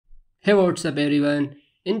Hey, what's up everyone?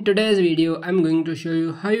 In today's video, I'm going to show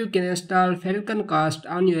you how you can install FalconCast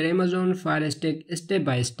on your Amazon FireStick step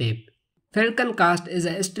by step. FalconCast is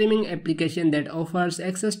a streaming application that offers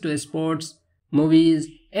access to sports, movies,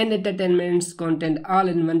 and entertainment content all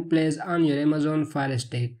in one place on your Amazon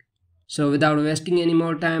FireStick. So without wasting any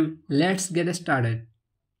more time, let's get started.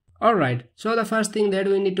 Alright, so the first thing that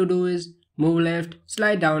we need to do is move left,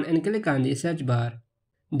 slide down and click on the search bar.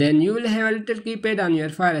 Then you will have a little keypad on your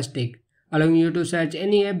FireStick, allowing you to search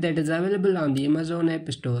any app that is available on the Amazon App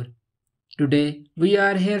Store. Today, we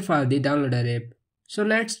are here for the downloader app. So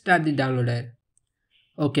let's start the downloader.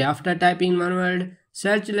 Okay, after typing one word,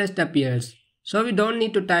 search list appears. So we don't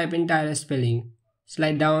need to type entire spelling.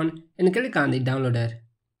 Slide down and click on the downloader.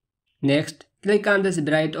 Next, click on this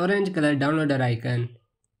bright orange color downloader icon.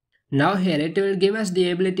 Now here it will give us the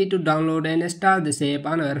ability to download and install this app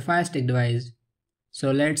on our FireStick device. So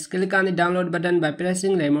let's click on the download button by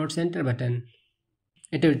pressing the remote center button.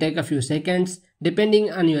 It will take a few seconds depending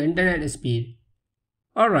on your internet speed.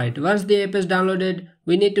 Alright, once the app is downloaded,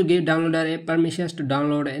 we need to give downloader app permissions to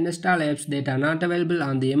download and install apps that are not available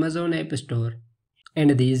on the Amazon App Store.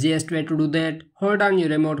 And the easiest way to do that, hold on your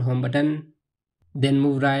remote home button. Then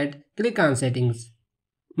move right, click on settings.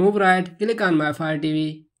 Move right, click on my Fire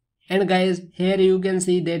TV. And guys, here you can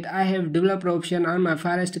see that I have developer option on my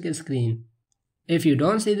FireStick screen. If you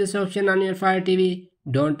don't see this option on your Fire TV,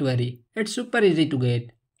 don't worry, it's super easy to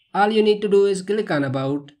get. All you need to do is click on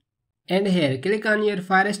About, and here click on your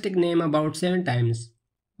FireStick name about 7 times.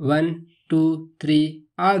 1, 2, 3,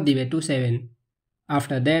 all the way to 7.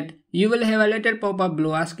 After that, you will have a little pop-up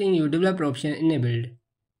below asking you developer option enabled.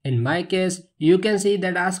 In my case, you can see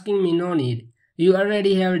that asking me no need. You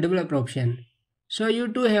already have a developer option. So you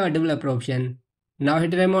too have a developer option. Now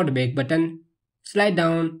hit remote back button. Slide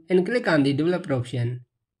down and click on the developer option.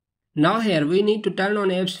 Now here we need to turn on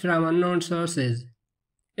apps from unknown sources.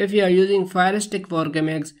 If you are using FireStick 4K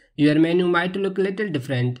Max, your menu might look a little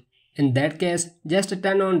different. In that case, just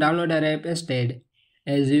turn on downloader app instead.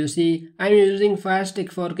 As you see, I am using FireStick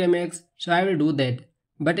 4K Max, so I will do that.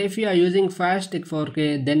 But if you are using FireStick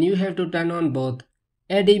 4K, then you have to turn on both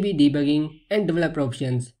ADB debugging and developer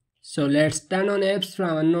options. So let's turn on apps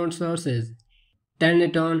from unknown sources. Turn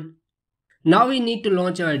it on. Now we need to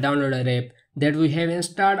launch our downloader app that we have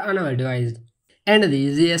installed on our device. And the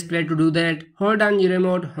easiest way to do that, hold on your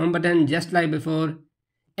remote home button just like before.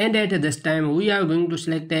 And at this time we are going to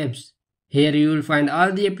select apps. Here you will find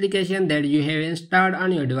all the applications that you have installed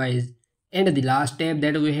on your device. And the last app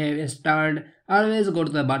that we have installed, always go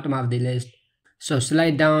to the bottom of the list. So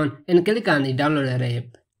slide down and click on the downloader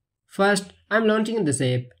app. First, I am launching this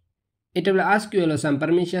app. It will ask you some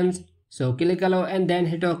permissions, so click allow and then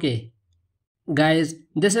hit OK. Guys,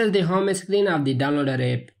 this is the home screen of the downloader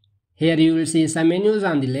app. Here you will see some menus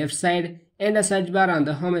on the left side and a search bar on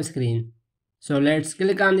the home screen. So let's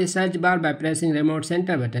click on the search bar by pressing remote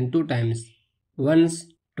center button 2 times. Once,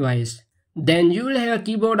 twice. Then you will have a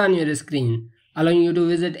keyboard on your screen, allowing you to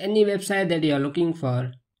visit any website that you are looking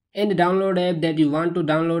for and download app that you want to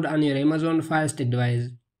download on your Amazon FireStick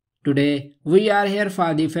device. Today, we are here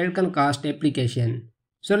for the FalconCast application.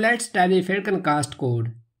 So let's type the FalconCast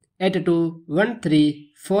code.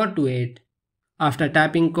 8213428. After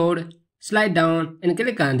typing code, slide down and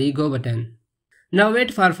click on the Go button. Now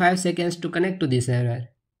wait for 5 seconds to connect to the server.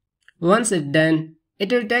 Once it's done,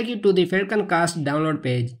 it will take you to the FalconCast download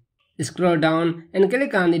page. Scroll down and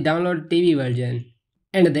click on the download TV version.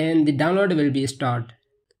 And then the download will be start.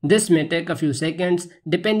 This may take a few seconds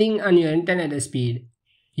depending on your internet speed.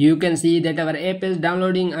 You can see that our app is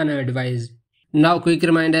downloading on our device. Now quick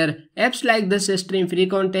reminder, apps like this stream free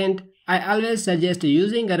content. I always suggest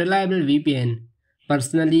using a reliable VPN.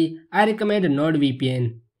 Personally, I recommend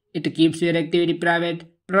NordVPN. It keeps your activity private,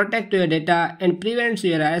 protects your data and prevents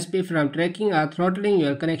your ISP from tracking or throttling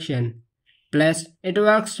your connection. Plus, it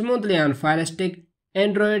works smoothly on FireStick,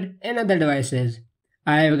 Android and other devices.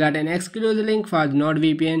 I have got an exclusive link for the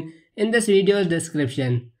NordVPN in this video's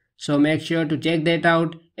description. So make sure to check that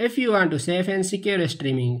out if you want to safe and secure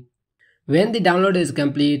streaming. When the download is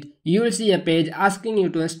complete, you will see a page asking you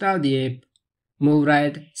to install the app. Move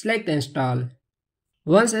right, select install.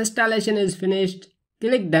 Once installation is finished,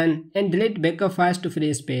 click done and delete backup files to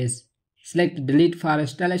free space. Select delete for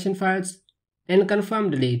installation files and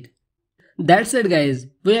confirm delete. That's it guys,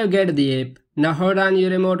 we have got the app. Now hold on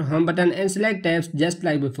your remote home button and select apps just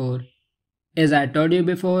like before. As I told you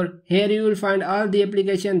before, here you will find all the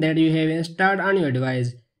applications that you have installed on your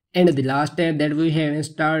device. And the last app that we have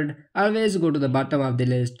installed, always go to the bottom of the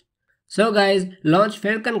list. So guys, launch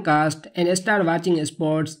FalconCast and start watching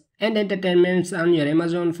sports and entertainments on your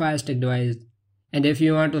Amazon FireStick device. And if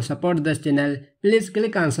you want to support this channel, please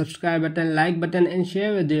click on subscribe button, like button and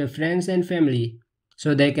share with your friends and family,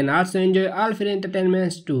 so they can also enjoy all free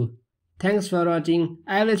entertainments too. Thanks for watching.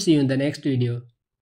 I will see you in the next video.